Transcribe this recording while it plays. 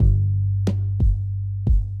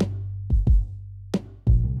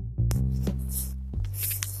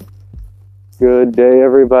Good day,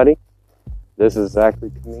 everybody. This is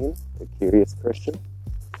Zachary Kameen, the Curious Christian,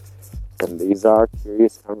 and these are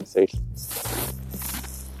Curious Conversations.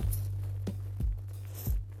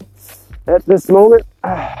 At this moment,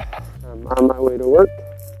 I'm on my way to work,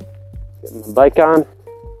 getting my bike on,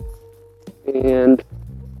 and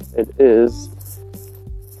it is,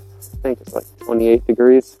 I think it's like 28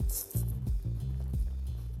 degrees.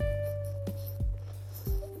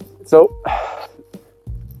 So,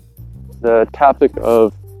 the topic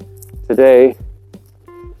of today,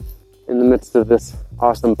 in the midst of this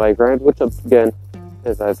awesome bike ride, which again,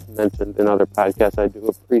 as I've mentioned in other podcasts, I do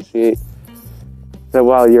appreciate that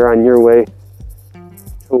while you're on your way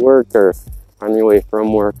to work or on your way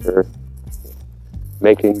from work or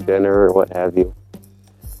making dinner or what have you,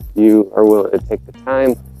 you are willing to take the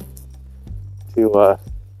time to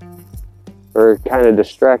or kind of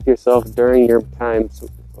distract yourself during your time,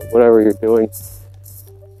 whatever you're doing,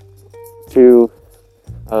 to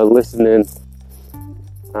listen in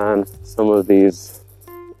on some of these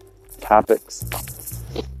topics.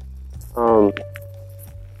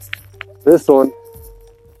 This one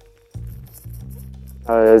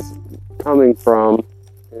is coming from,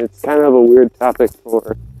 it's kind of a weird topic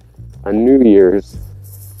for a New Year's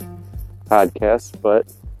podcast, but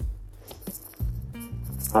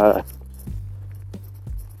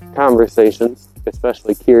conversations,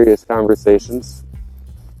 especially curious conversations,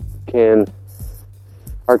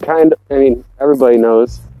 everybody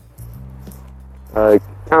knows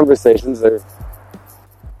conversations are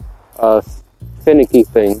finicky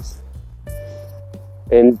things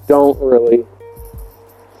and don't really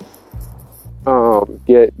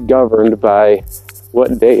get governed by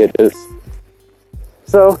what day it is.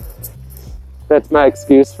 So that's my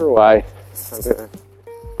excuse for why I'm going to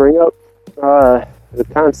bring up the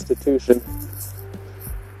Constitution,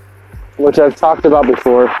 which I've talked about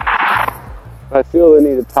before. I feel the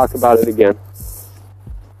need to talk about it again.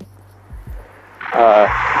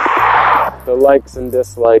 The likes and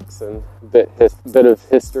dislikes and bit of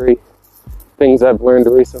history, things I've learned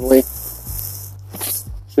recently.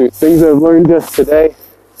 Things I've learned just today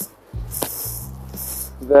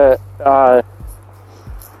that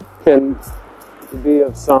can be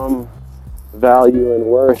of some value and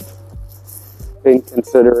worth in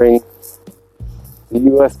considering the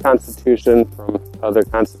U.S. Constitution from other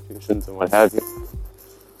constitutions and what have you.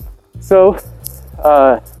 So,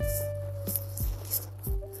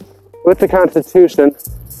 with the Constitution,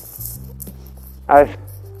 I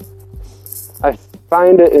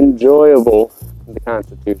find it enjoyable, the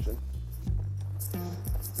Constitution,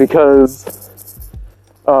 because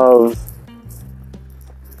of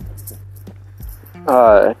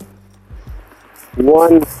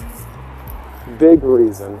one big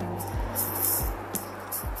reason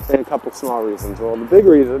and a couple small reasons. Well, the big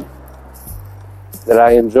reason that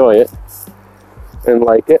I enjoy it and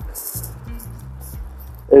like it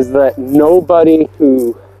is that nobody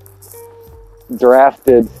who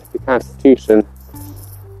drafted the Constitution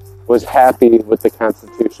was happy with the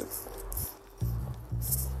Constitution.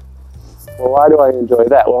 Well, why do I enjoy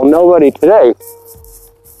that? Well, nobody today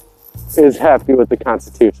is happy with the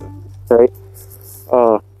Constitution, right?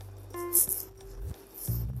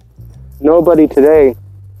 Nobody today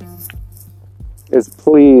is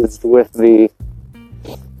pleased with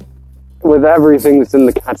everything that's in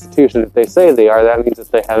the Constitution. If they say they are, that means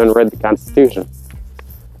that they haven't read the Constitution.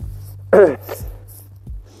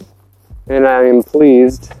 And I am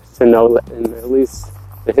pleased to know that in at least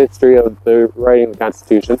the history of the writing of the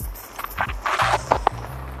Constitution,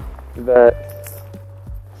 that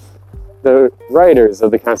the writers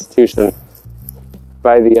of the Constitution,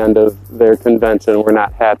 by the end of their convention, were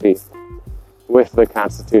not happy with the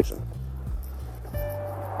Constitution.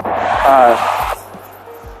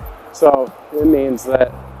 So it means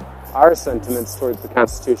that our sentiments towards the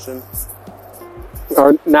Constitution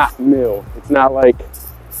are not new. It's not like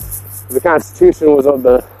the Constitution was of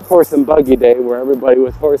the horse and buggy day where everybody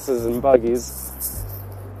with horses and buggies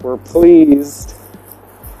were pleased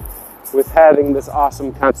with having this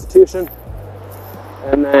awesome Constitution,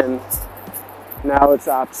 and then now it's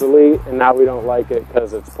obsolete and now we don't like it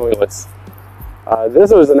because it's pointless.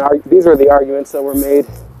 These are the arguments that were made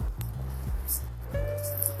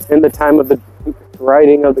in the time of the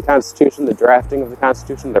writing of the Constitution, the drafting of the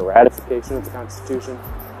Constitution, the ratification of the Constitution.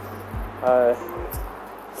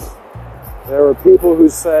 There were people who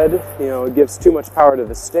said, it gives too much power to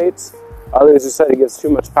the states. Others who said it gives too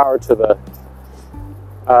much power to the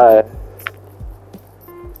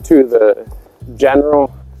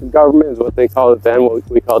general government, is what they call it then. What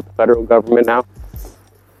we call it the federal government now.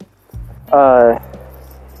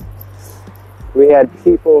 We had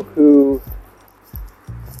people who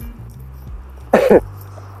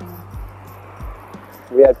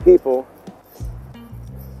we had people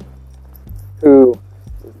who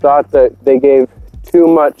thought that they gave too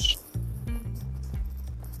much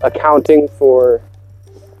accounting for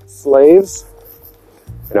slaves,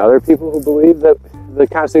 and other people who believed that the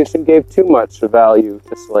Constitution gave too much value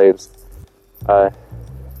to slaves.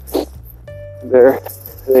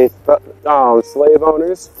 Slave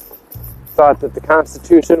owners thought that the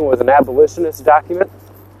Constitution was an abolitionist document.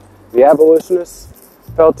 The abolitionists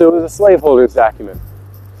felt it was a slaveholders document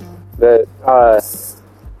that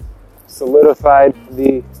solidified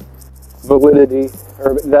the validity,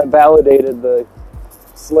 or that validated the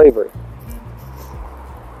slavery.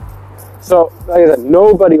 So, like I said,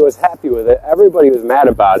 nobody was happy with it. Everybody was mad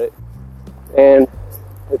about it. And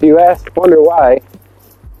if you wonder why,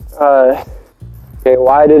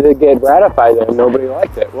 why did it get ratified and nobody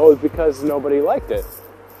liked it? Well, it's because nobody liked it.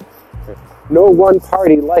 No one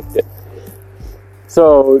party liked it.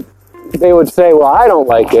 So they would say, well, I don't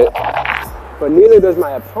like it, but neither does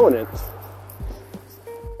my opponent.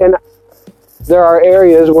 And there are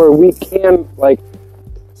areas where we can,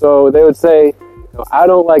 so they would say, I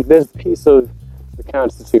don't like this piece of the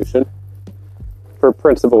Constitution for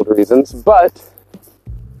principled reasons, but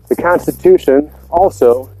the Constitution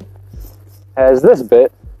also has this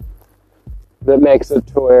bit that makes it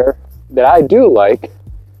to where that I do like,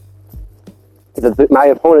 that my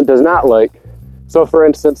opponent does not like. So, for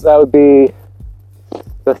instance, that would be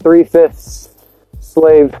the 3/5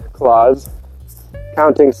 slave clause,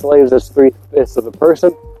 counting slaves as 3/5 of a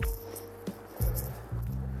person.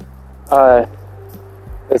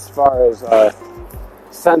 As far as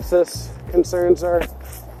census concerns are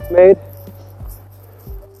made,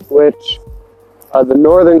 which the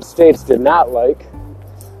northern states did not like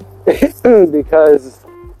because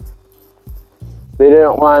they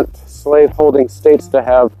didn't want slave-holding states to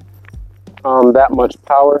have that much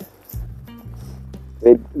power.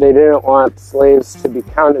 They didn't want slaves to be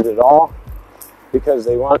counted at all because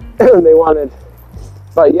they wanted,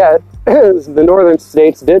 but yet the northern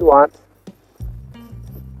states did want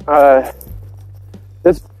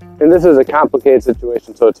this, and this is a complicated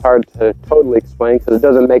situation, so it's hard to totally explain because it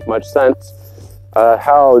doesn't make much sense.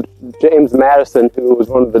 How James Madison, who was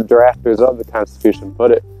one of the drafters of the Constitution, put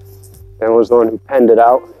it, and was the one who penned it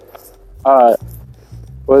out,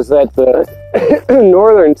 was that the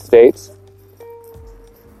northern states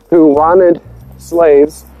who wanted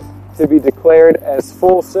slaves to be declared as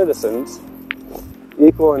full citizens,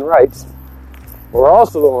 equal in rights, were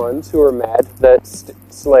also the ones who were mad that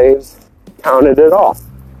slaves counted at all.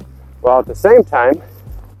 While at the same time,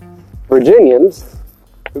 Virginians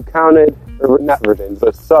who counted, or not Virginians,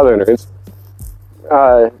 but Southerners,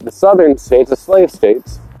 the southern states, the slave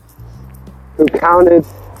states, who counted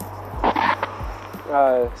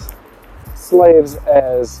slaves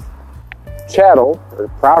as chattel or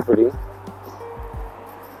property,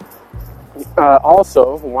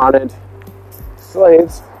 also wanted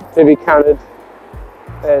slaves to be counted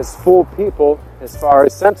as full people as far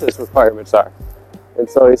as census requirements are. And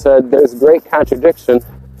so he said there's great contradiction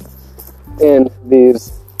in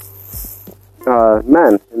these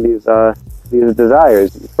men, in these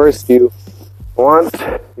desires. First you want,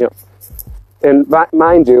 and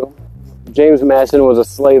mind you, James Madison was a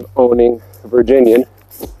slave-owning Virginian,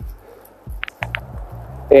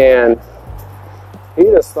 and he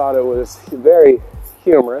just thought it was very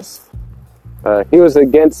humorous. He was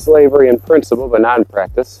against slavery in principle, but not in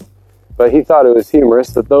practice. But he thought it was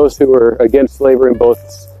humorous that those who were against slavery in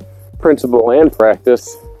both principle and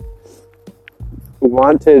practice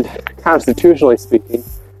wanted, constitutionally speaking,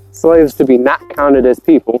 slaves to be not counted as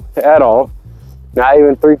people at all, not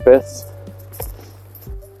even 3/5.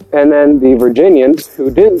 And then the Virginians,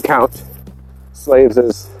 who didn't count slaves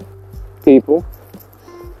as people,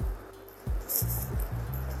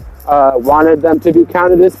 wanted them to be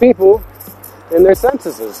counted as people in their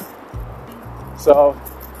censuses. So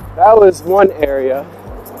that was one area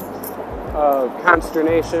of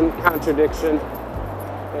consternation, contradiction,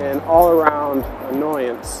 and all-around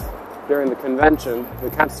annoyance during the convention, the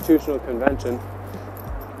Constitutional Convention,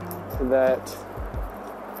 that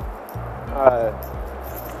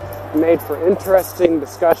made for interesting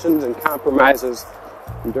discussions and compromises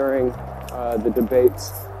during the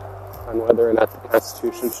debates on whether or not the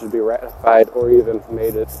Constitution should be ratified or even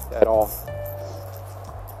made it at all.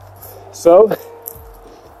 So,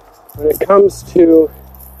 when it comes to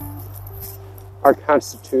our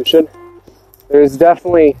Constitution, there's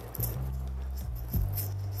definitely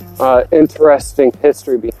interesting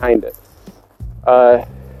history behind it.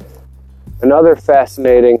 Another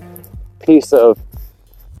fascinating piece of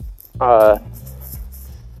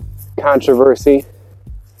controversy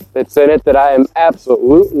that's in it that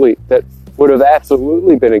that would have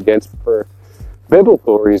absolutely been against for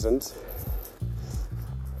biblical reasons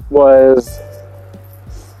was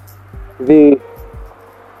the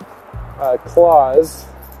clause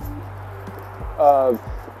of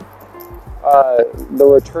the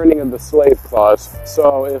returning of the slave clause.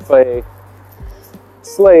 So if a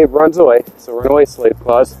slave runs away, so runaway slave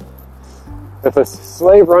clause, if a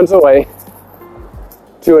slave runs away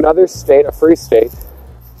to another state, a free state,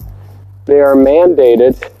 they are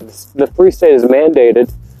mandated, the free state is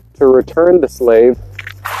mandated to return the slave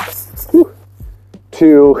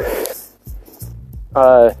to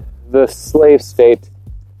the slave state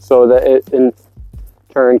so that it in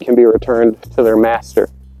turn can be returned to their master.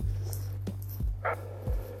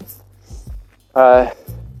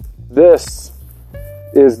 This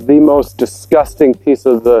is the most disgusting piece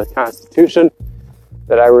of the Constitution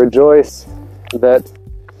that I rejoice that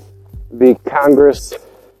the Congress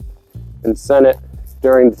and Senate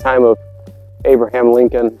during the time of Abraham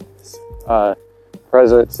Lincoln's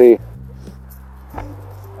presidency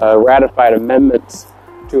ratified amendments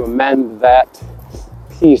to amend that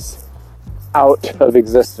piece out of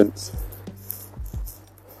existence.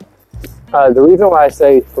 The reason why I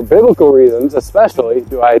say for biblical reasons especially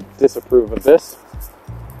do I disapprove of this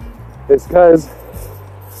is because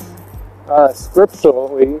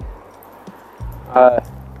scripturally a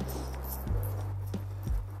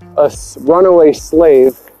runaway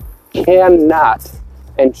slave cannot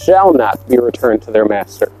and shall not be returned to their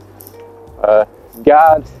master.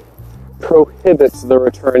 God prohibits the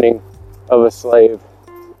returning of a slave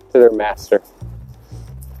to their master.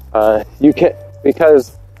 You can,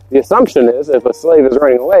 because the assumption is if a slave is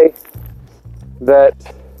running away, that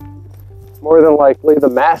more than likely the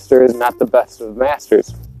master is not the best of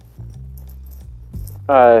masters.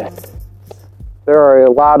 There are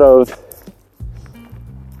a lot of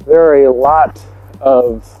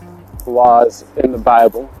laws in the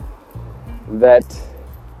Bible that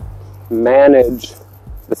manage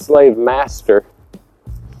the slave master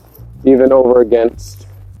even over against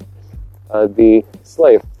the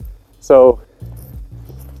slave. So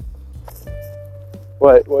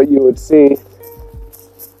what you would see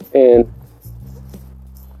in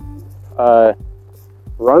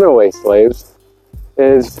runaway slaves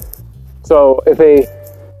is, so if a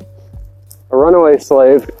runaway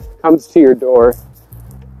slave comes to your door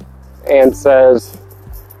and says,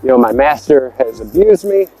 you know, my master has abused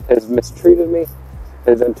me, has mistreated me,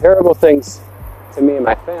 has done terrible things to me and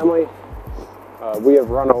my family, we have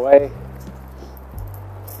run away,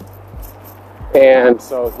 and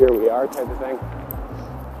so here we are, type of thing.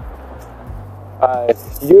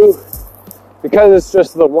 Because it's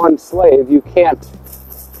just the one slave, you can't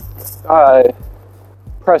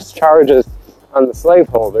press charges on the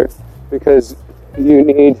slaveholder because you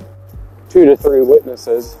need 2 to 3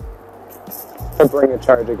 witnesses to bring a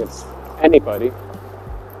charge against anybody.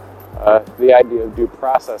 The idea of due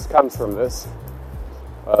process comes from this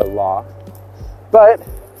law. But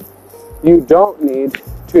you don't need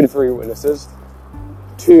 2 to 3 witnesses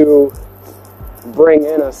to bring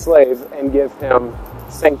in a slave and give him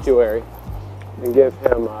sanctuary and give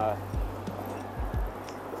him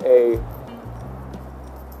a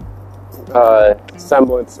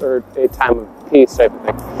semblance or a time of peace type of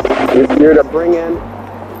thing. You're to bring in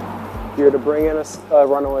a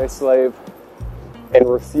runaway slave and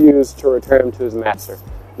refuse to return him to his master.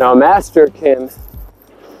 Now, a master can,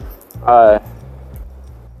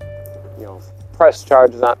 press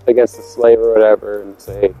charges against the slave or whatever, and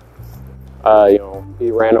say, he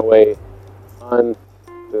ran away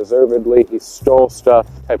undeservedly, he stole stuff,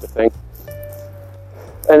 type of thing.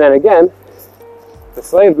 And then again, the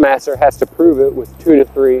slave master has to prove it with 2 to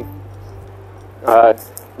 3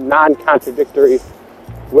 non-contradictory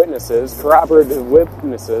witnesses, corroborative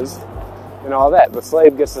witnesses, and all that. The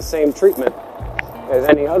slave gets the same treatment as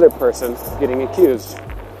any other person getting accused.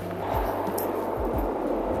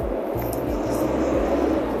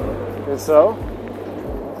 And so,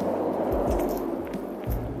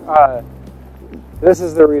 this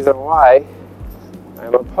is the reason why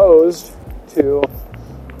I'm opposed to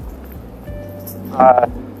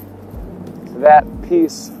that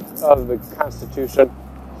piece of the Constitution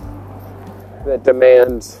that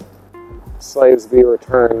demands slaves be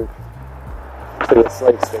returned to the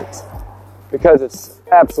slave states, because it's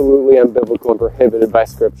absolutely unbiblical and prohibited by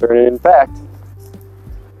Scripture, and in fact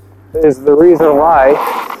is the reason why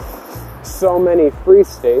so many free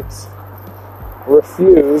states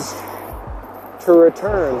refuse to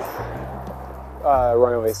return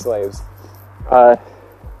runaway slaves. I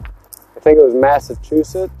think it was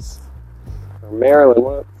Massachusetts or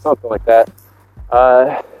Maryland, something like that.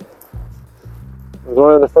 was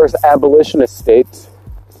one of the first abolitionist states.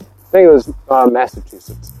 I think it was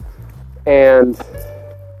Massachusetts. And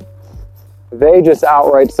they just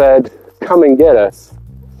outright said, come and get us.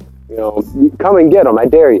 Come and get them, I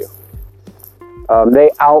dare you. They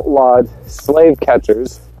outlawed slave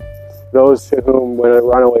catchers, those to whom when a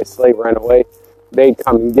runaway slave ran away, they'd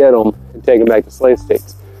come and get them and take them back to slave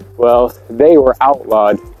states. Well, they were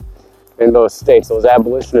outlawed in those states, those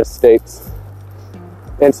abolitionist states.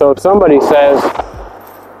 And so if somebody says,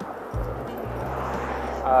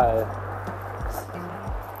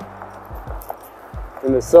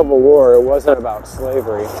 in the Civil War, it wasn't about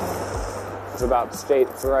slavery, it was about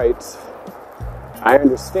states' rights, I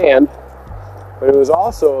understand, but it was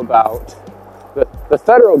also about the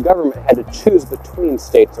federal government had to choose between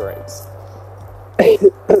states' rights. They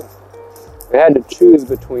had to choose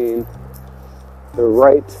between the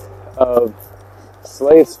right of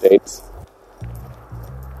slave states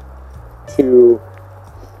to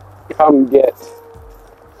come get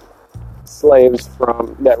slaves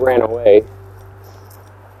that ran away,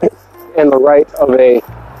 and the right of a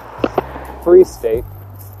free state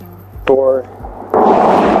for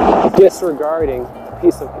disregarding a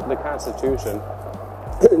piece of the Constitution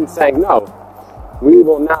and saying, no, we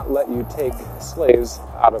will not let you take slaves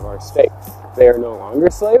out of our state. They are no longer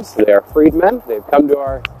slaves. They are freedmen. They've come to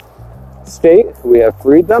our state. We have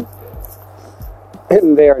freed them.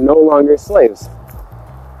 And they are no longer slaves.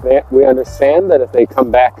 We understand that if they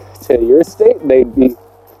come back to your state, they'd be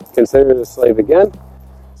considered a slave again.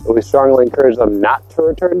 So we strongly encourage them not to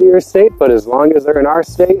return to your state, but as long as they're in our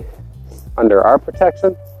state, under our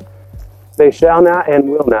protection, they shall not and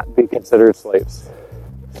will not be considered slaves.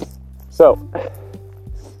 So,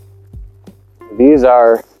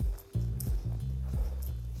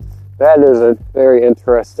 that is a very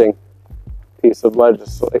interesting piece of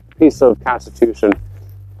Constitution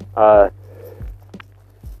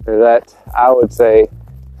that I would say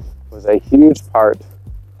was a huge part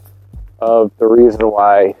of the reason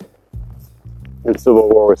why the Civil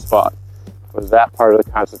War was fought, was that part of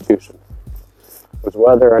the Constitution, was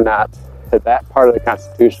whether or not that part of the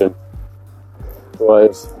Constitution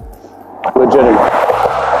was legitimate.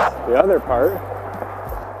 The other part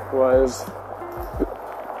was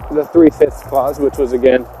the 3/5 clause, which was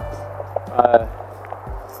again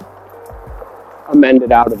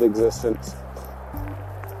amended out of existence.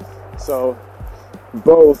 So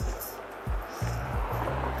both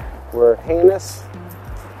were heinous,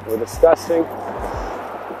 were disgusting,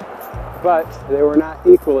 but they were not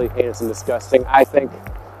equally heinous and disgusting. I think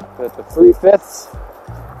that the 3/5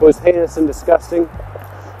 was heinous and disgusting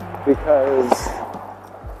because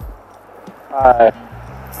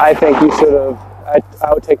I think you should have,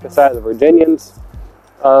 I would take the side of the Virginians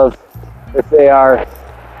of if they are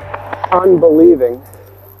unbelieving,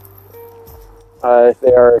 if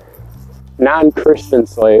they are non-Christian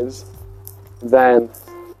slaves, then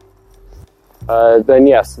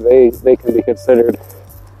yes, they can be considered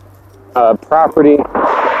property.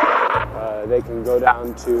 They can go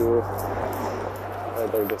down to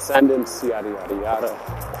their descendants, yada, yada, yada.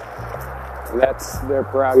 And that's their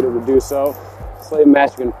prerogative to do so. Slave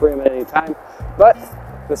master can free them at any time. But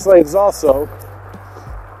the slaves also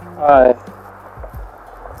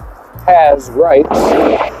has rights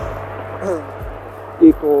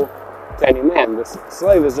equal to any man. The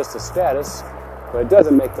slave is just a status, but it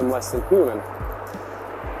doesn't make them less than human.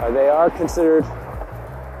 They are considered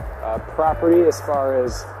property as far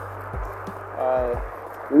as,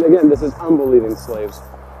 and again, this is unbelieving slaves.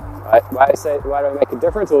 Why do I make a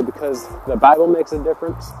difference? Well, because the Bible makes a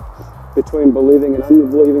difference between believing and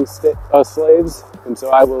unbelieving slaves, and so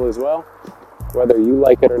I will as well, whether you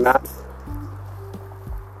like it or not.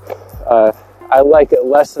 I like it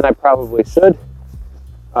less than I probably should,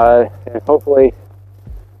 and hopefully,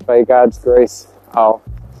 by God's grace, I'll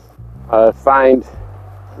find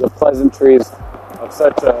the pleasantries of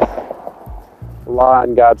such a law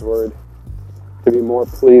in God's Word to be more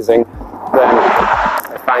pleasing than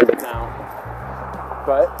I find it now.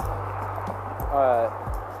 But,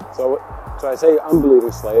 so I say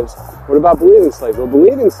unbelieving slaves. What about believing slaves? Well,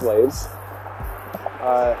 believing slaves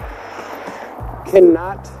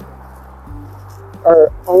cannot,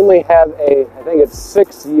 or only have I think it's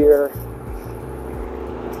 6-year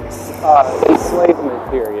enslavement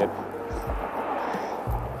period.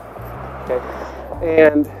 Okay,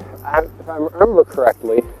 and if I remember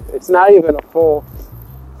correctly, it's not even a full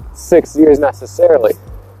 6 years necessarily,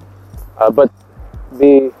 but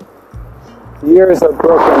the years are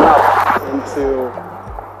broken up into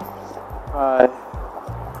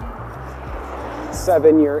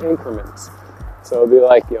 7-year increments. So it'll be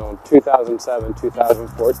like, 2007,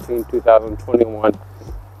 2014, 2021,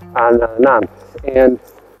 on and on. And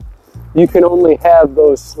you can only have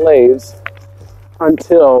those slaves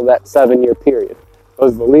until that 7-year period,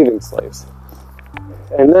 those believing slaves.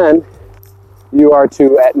 And then you are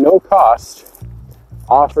to, at no cost,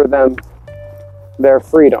 offer them their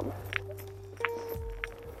freedom.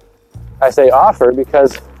 I say offer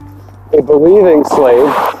because a believing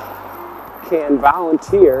slave can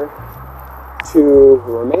volunteer to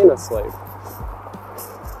remain a slave.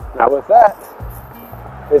 Now with that,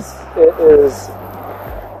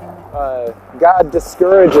 God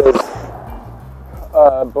discourages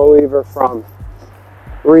a believer from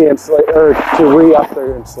to re-up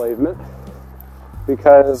their enslavement,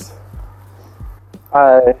 because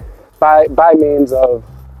by means of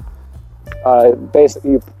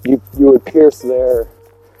basically you would pierce their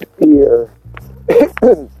ear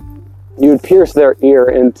you would pierce their ear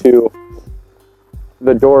into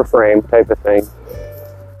the door frame type of thing,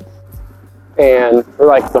 and for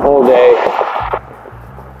like the whole day,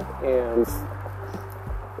 and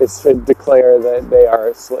it should declare that they are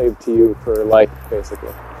a slave to you for life,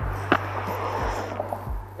 basically.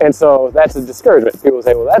 And so that's a discouragement. People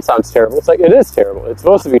say, well, that sounds terrible. It's like, it is terrible. It's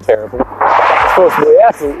supposed to be terrible. It's supposed to be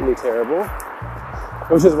absolutely terrible,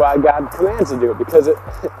 which is why God commands to do it, because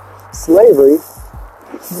slavery,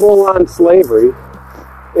 full-on slavery,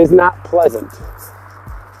 is not pleasant.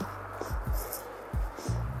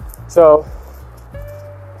 So,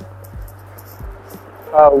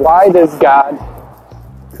 why does God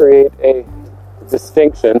create a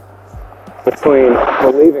distinction between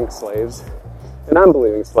believing slaves and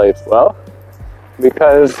unbelieving slaves? Well,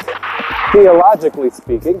 because theologically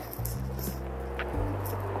speaking,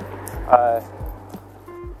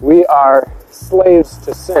 we are slaves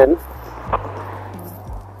to sin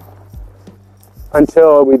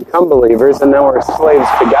until we become believers, and then we're slaves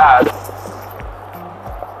to God.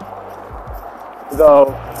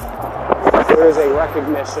 Though there is a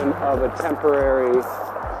recognition of a temporary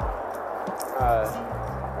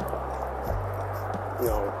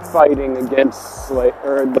fighting against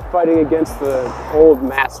fighting against the old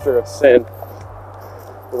master of sin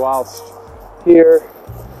whilst here,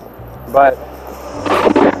 but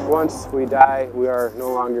once we die, we are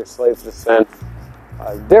no longer slaves to sin.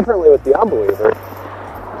 Differently with the unbeliever,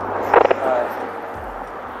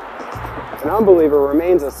 an unbeliever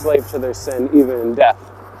remains a slave to their sin even in death.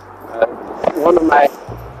 One of my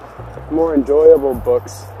more enjoyable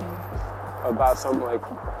books about something like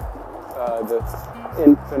the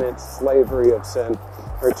infinite slavery of sin,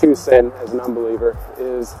 or to sin as an unbeliever,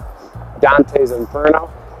 is Dante's Inferno,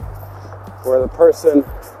 where the person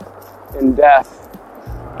in death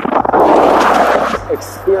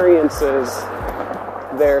experiences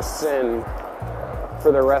their sin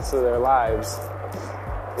for the rest of their lives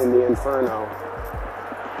in the Inferno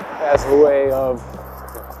as a way of,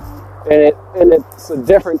 and it's a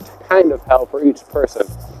different kind of hell for each person.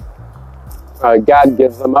 God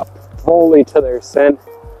gives them up fully to their sin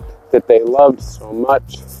that they loved so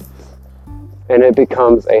much, and it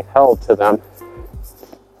becomes a hell to them.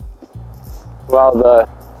 While the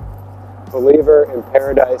believer in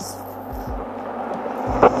paradise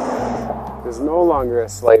is no longer a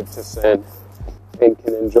slave to sin and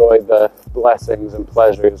can enjoy the blessings and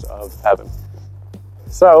pleasures of heaven.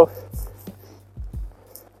 So,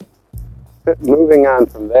 moving on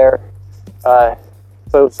from there,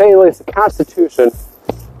 so saying at least the Constitution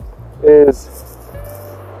is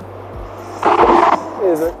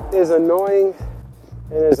annoying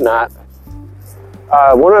and is not.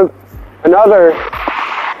 Another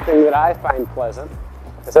thing that I find pleasant,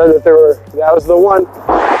 I said that that was the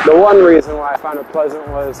one reason why I found it pleasant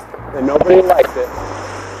was that nobody liked it.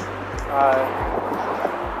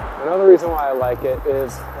 Another reason why I like it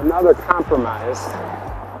is another compromise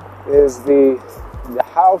is the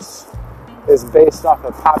House is based off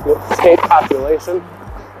of state population,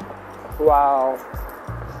 while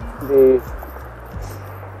the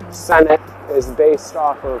Senate is based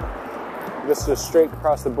off of just a straight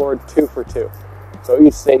across the board 2 for 2. So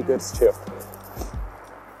each state gets 2.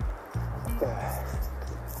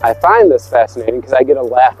 I find this fascinating because I get a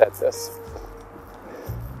laugh at this.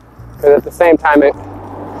 Because at the same time it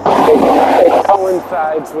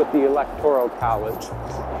coincides with the Electoral College.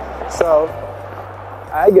 So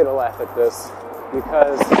I get a laugh at this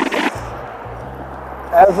because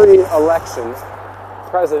every election,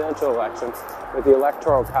 presidential election, with the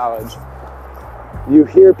Electoral College, you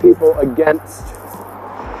hear people against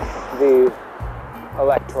the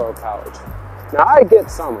Electoral College. Now, I get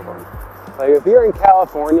some of them. Like, if you're in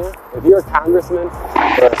California, if you're a congressman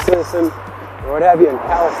or a citizen or what have you in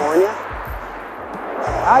California,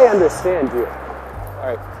 I understand you.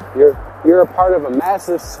 All right, you're a part of a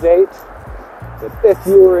massive state that if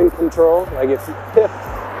you were in control, like if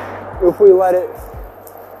we let it,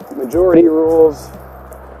 majority rules,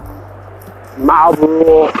 mob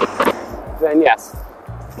rule, then yes,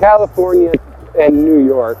 California and New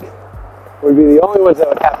York would be the only ones that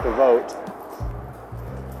would have to vote.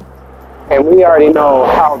 And we already know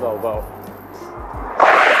how they'll vote.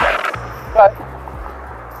 But,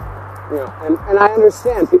 you know, and I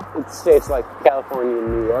understand states like California and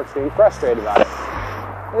New York being frustrated about it.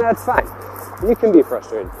 And that's fine. You can be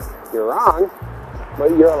frustrated. You're wrong,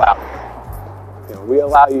 but you're allowed. You know, we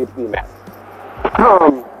allow you to be mad.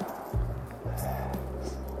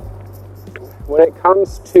 When it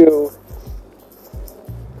comes to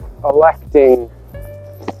electing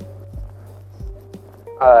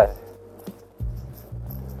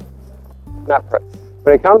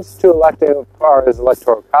when it comes to electing as far as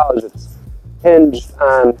electoral college, it's hinged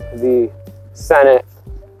on the Senate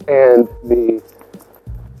and the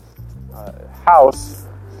House,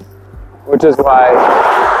 which is why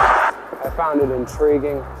I found it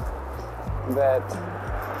intriguing that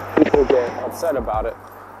people get upset about it.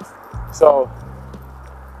 So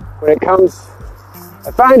when it comes,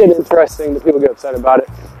 I find it interesting that people get upset about it,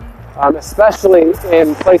 especially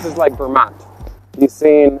in places like Vermont. You've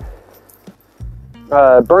seen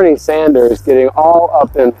Bernie Sanders getting all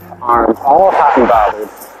up in arms, all hot and bothered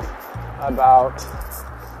about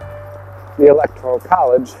the Electoral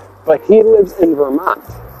College, but he lives in Vermont.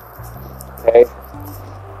 Okay,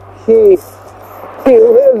 he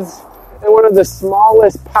lives in one of the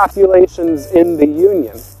smallest populations in the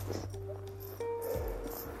Union.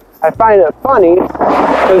 I find it funny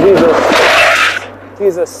because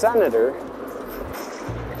he's a senator.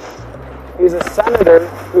 He's a senator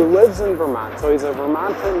who lives in Vermont, so he's a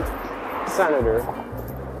Vermontan senator,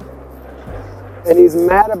 and he's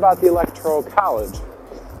mad about the Electoral College.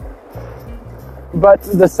 But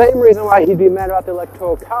the same reason why he'd be mad about the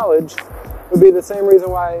Electoral College would be the same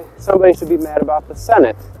reason why somebody should be mad about the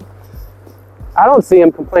Senate. I don't see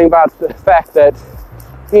him complaining about the fact that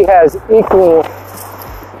he has equal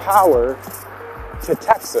power to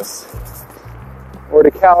Texas or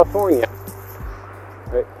to California.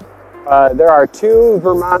 Right? There are two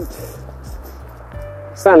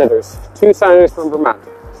senators from Vermont.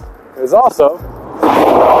 There's also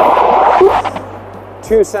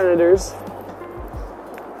two senators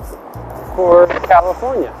for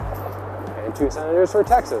California, and two senators for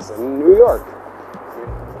Texas and New York,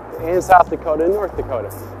 and South Dakota and North Dakota.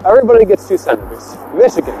 Everybody gets two senators.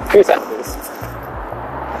 Michigan, two senators.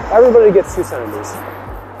 Everybody gets two senators.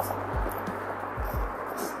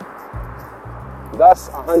 Thus,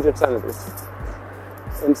 100 senators.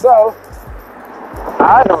 And so,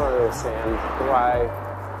 I don't understand why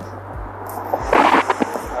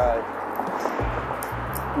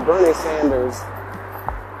Bernie Sanders,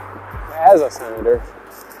 as a senator,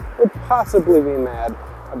 would possibly be mad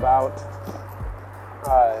about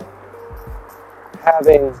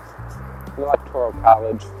having an electoral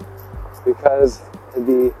college, because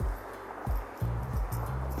the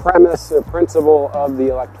premise or principle of the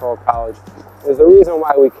electoral college is the reason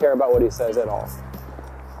why we care about what he says at all.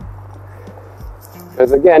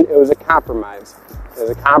 Because again, it was a compromise. It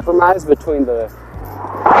was a compromise between the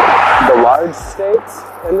large states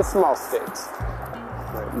and the small states.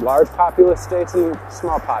 Right? Large populous states and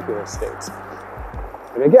small populous states.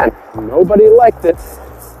 And again, nobody liked it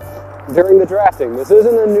during the drafting. This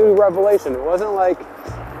isn't a new revelation. It wasn't like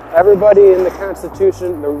everybody in the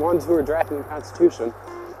Constitution, the ones who were drafting the Constitution,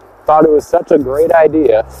 thought it was such a great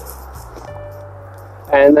idea,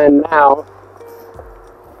 and then now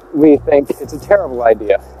we think it's a terrible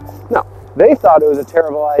idea. No, they thought it was a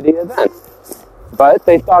terrible idea then, but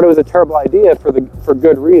they thought it was a terrible idea for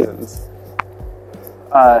good reasons.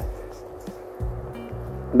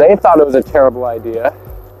 They thought it was a terrible idea.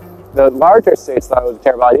 The larger states thought it was a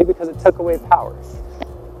terrible idea because it took away power.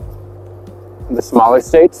 The smaller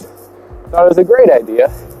states thought it was a great idea.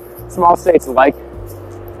 Small states like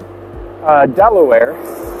Delaware,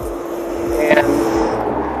 and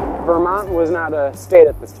Vermont was not a state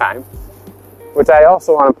at this time, which I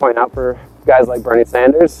also want to point out for guys like Bernie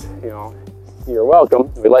Sanders. You know, you're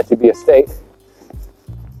welcome. We'd let you be a state.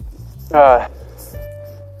 But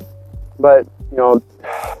you know,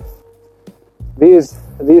 these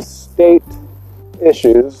state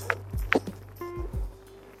issues,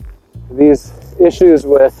 these issues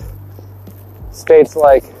with states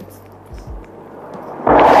like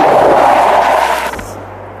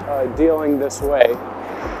dealing this way,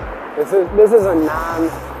 this is a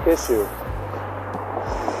non-issue.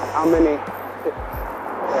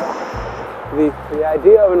 the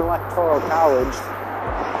idea of an electoral college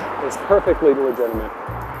is perfectly legitimate.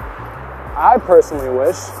 I personally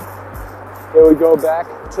wish it would go back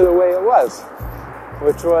to the way it was,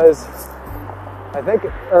 which was, I think,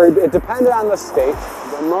 or it depended on the state,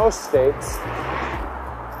 but most states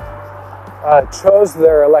chose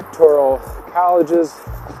their electoral colleges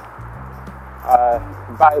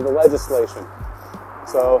by the legislation,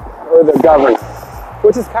 or the government,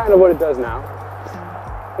 which is kind of what it does now.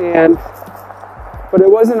 But it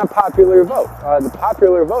wasn't a popular vote. The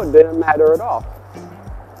popular vote didn't matter at all.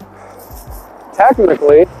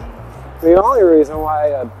 Technically, the only reason why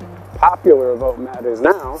a popular vote matters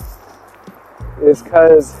now is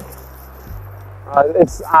because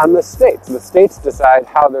it's on the states. The states decide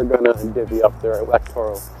how they're going to divvy up their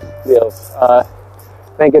electoral deals. I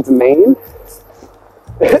think it's Maine.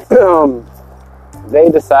 They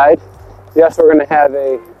decide, yes, we're going to have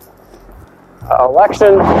a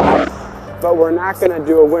election, but we're not going to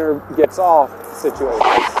do a winner-gets-all situation.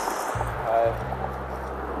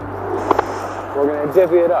 We're going to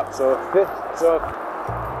divvy it up. So if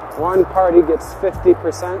one party gets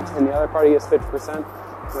 50% and the other party gets 50%,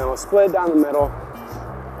 then we'll split it down the middle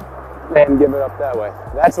and give it up that way.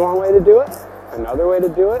 That's one way to do it. Another way to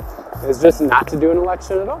do it is just not to do an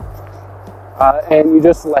election at all. And you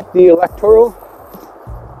just let the electoral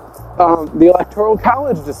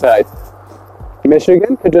college decide.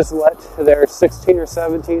 Michigan could just let their 16 or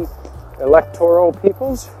 17 electoral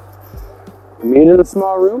peoples meet in a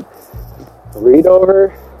small room, read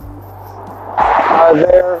over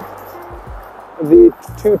the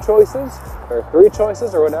two choices, or three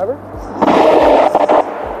choices, or whatever,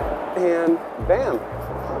 and bam,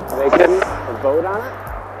 they can vote on it,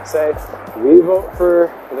 say, we vote for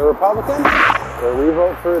the Republican, or we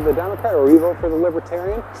vote for the Democrat, or we vote for the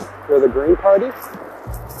Libertarian, or the Green Party,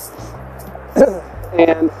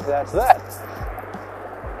 and that's that.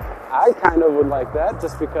 I kind of would like that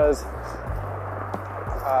just because,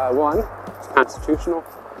 one, it's constitutional,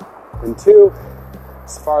 and two,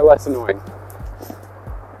 it's far less annoying.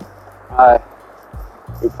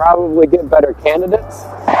 We probably get better candidates.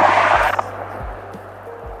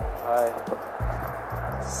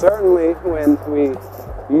 Certainly when we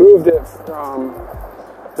moved it from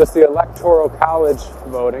just the electoral college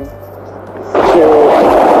voting to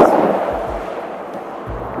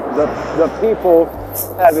the people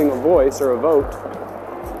having a voice or a vote,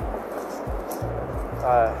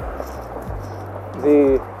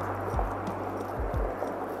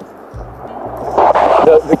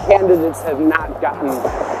 the candidates have not gotten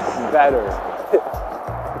better.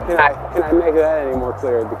 Can I make that any more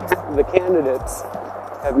clear? The candidates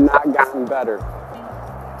have not gotten better.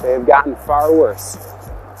 They have gotten far worse.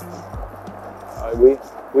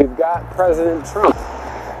 We've got President Trump,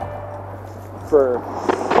 for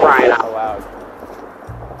crying out loud.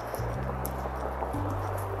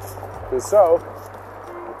 And so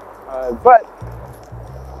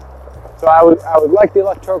I would like the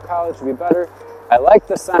Electoral College to be better. I like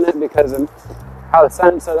the Senate because of how the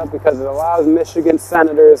Senate's set up, because it allows Michigan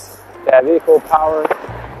senators to have equal power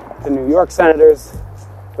to New York senators.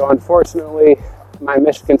 Though unfortunately, my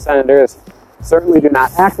Michigan senators certainly do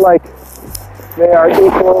not act like they are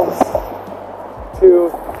equal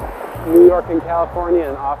to New York and California,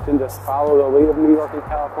 and often just follow the lead of New York and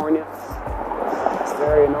California. It's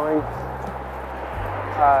very annoying.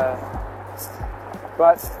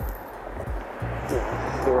 But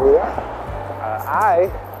here we are.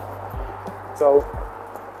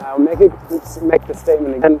 I'll make the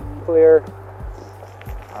statement again clear.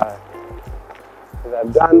 As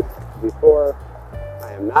I've done before,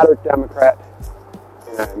 I am not a Democrat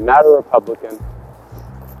and I am not a Republican.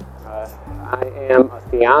 I am a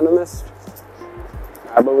theonomist.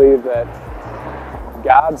 I believe that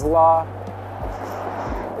God's law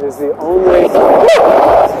is the only.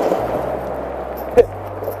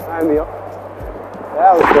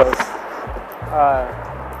 That was close.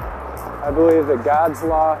 I believe that God's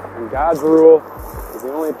law and God's rule is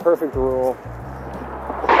the only perfect rule.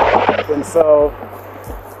 And so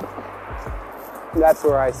that's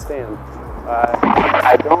where I stand.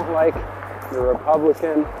 I don't like the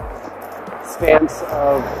Republican stance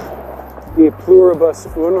of e pluribus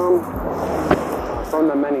unum, from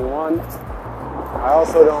the many one. I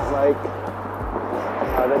also don't like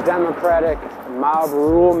the Democratic mob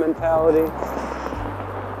rule mentality.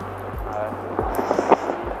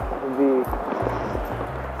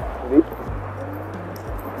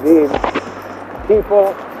 The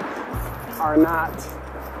people are not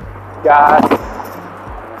God.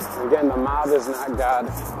 Again, the mob is not God.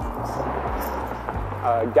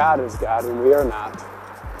 God is God, and we are not.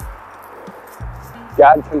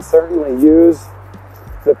 God can certainly use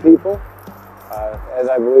the people, as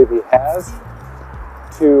I believe He has,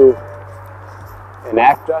 to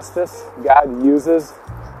enact justice. God uses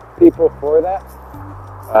people for that.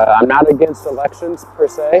 I'm not against elections per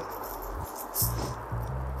se.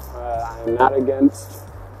 I'm not against.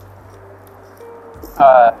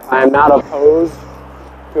 I am not opposed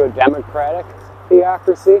to a democratic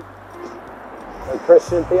theocracy, a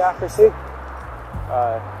Christian theocracy.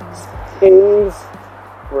 Kings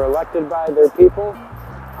were elected by their people.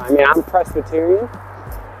 I mean, I'm Presbyterian,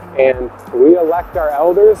 and we elect our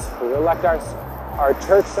elders, we elect our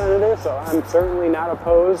church senators, so I'm certainly not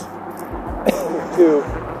opposed to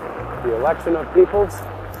the election of peoples.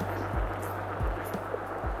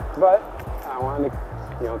 But I want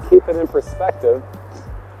to, keep it in perspective.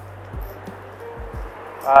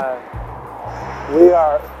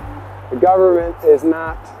 The government is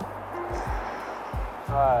not,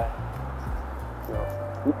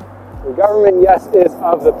 the government, yes, is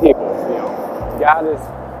of the people. God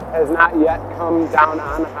has not yet come down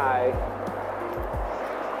on high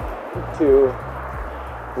to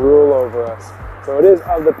rule over us. So it is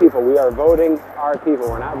of the people. We are voting our people.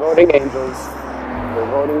 We're not voting angels. We're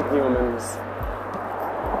voting humans.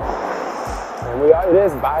 And it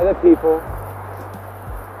is by the people.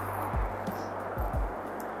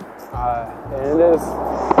 And it is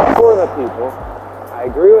for the people. I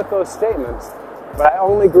agree with those statements, but I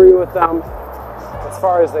only agree with them as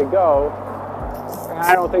far as they go, and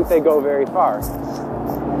I don't think they go very far.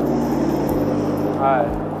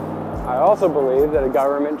 I also believe that a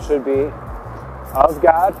government should be of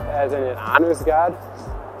God, as in it honors God.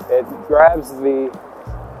 It grabs the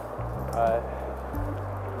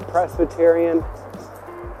Presbyterian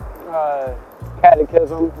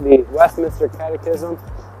Catechism, the Westminster Catechism,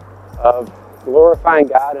 of glorifying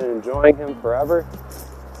God and enjoying Him forever.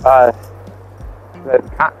 That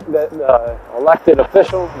the elected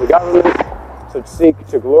official, the government, should seek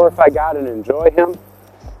to glorify God and enjoy Him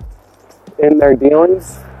in their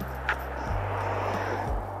dealings.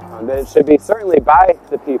 That it should be certainly by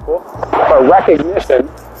the people, a recognition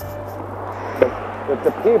that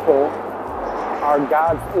the people are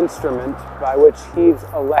God's instrument by which He's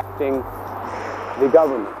electing the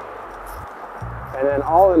government. And then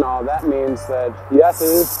all in all, that means that, yes, it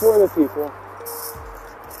is for the people,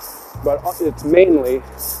 but it's mainly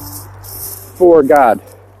for God.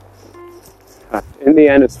 In the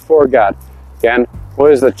end, it's for God. Again,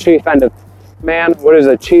 what is the chief end of man? What is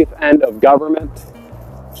the chief end of government?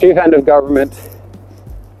 Chief end of government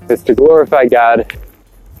is to glorify God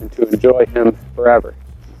and to enjoy Him forever.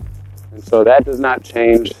 And so that does not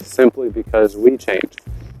change simply because we change.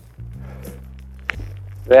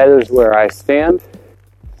 That is where I stand,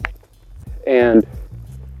 and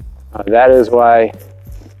that is why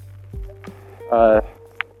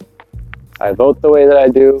I vote the way that I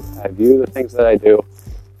do. I view the things that I do.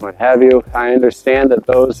 What have you. I understand that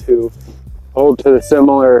those who hold to the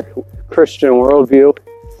similar Christian worldview,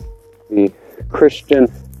 the Christian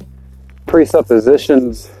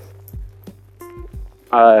presuppositions,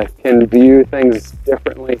 can view things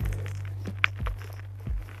differently.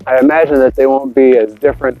 I imagine that they won't be as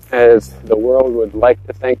different as the world would like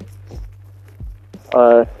to think.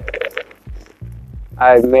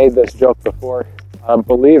 I've made this joke before.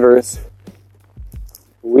 Believers,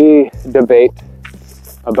 we debate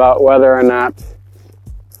about whether or not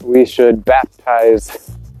we should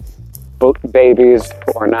baptize babies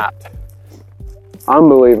or not.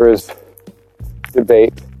 Unbelievers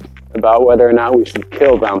debate about whether or not we should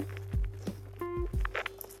kill them.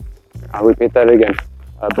 I'll repeat that again.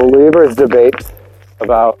 Believers debate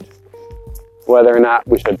about whether or not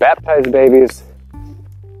we should baptize babies.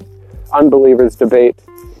 Unbelievers debate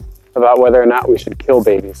about whether or not we should kill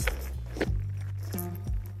babies.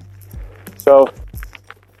 So,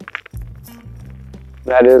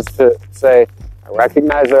 that is to say, I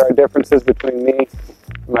recognize there are differences between me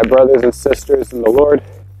and my brothers and sisters in the Lord,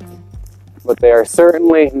 but they are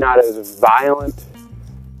certainly not as violent,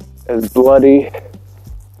 as bloody,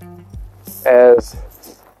 as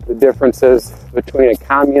the differences between a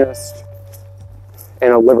communist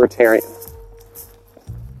and a libertarian.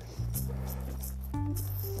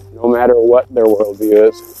 No matter what their worldview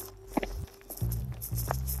is.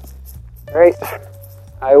 Alright,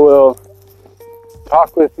 I will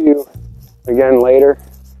talk with you again later.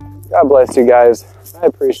 God bless you guys. I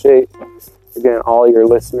appreciate, again, all your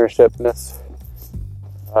listenershipness.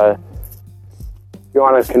 If you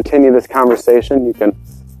want to continue this conversation, you can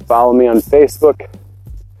follow me on Facebook.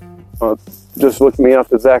 Just look me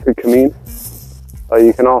up as Zachary Kameen.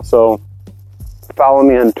 You can also follow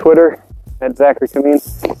me on Twitter at Zachary Kameen.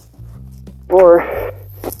 Or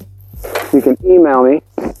you can email me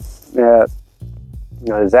at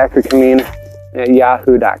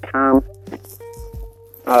ZacharyKameen@yahoo.com.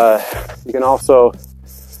 You can also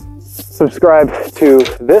subscribe to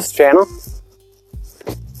this channel,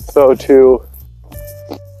 so to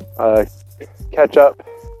catch up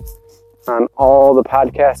on all the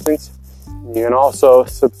podcastings. You can also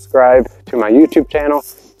subscribe to my YouTube channel.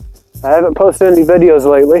 I haven't posted any videos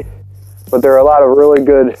lately, but there are a lot of really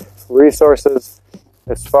good resources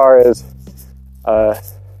as far as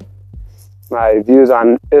my views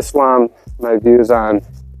on Islam, my views on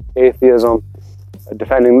atheism,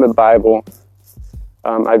 defending the Bible,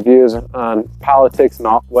 my views on politics and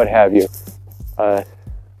all, what have you.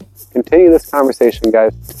 Continue this conversation,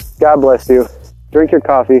 guys. God bless you. Drink your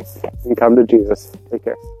coffee and come to Jesus. Take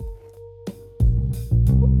care.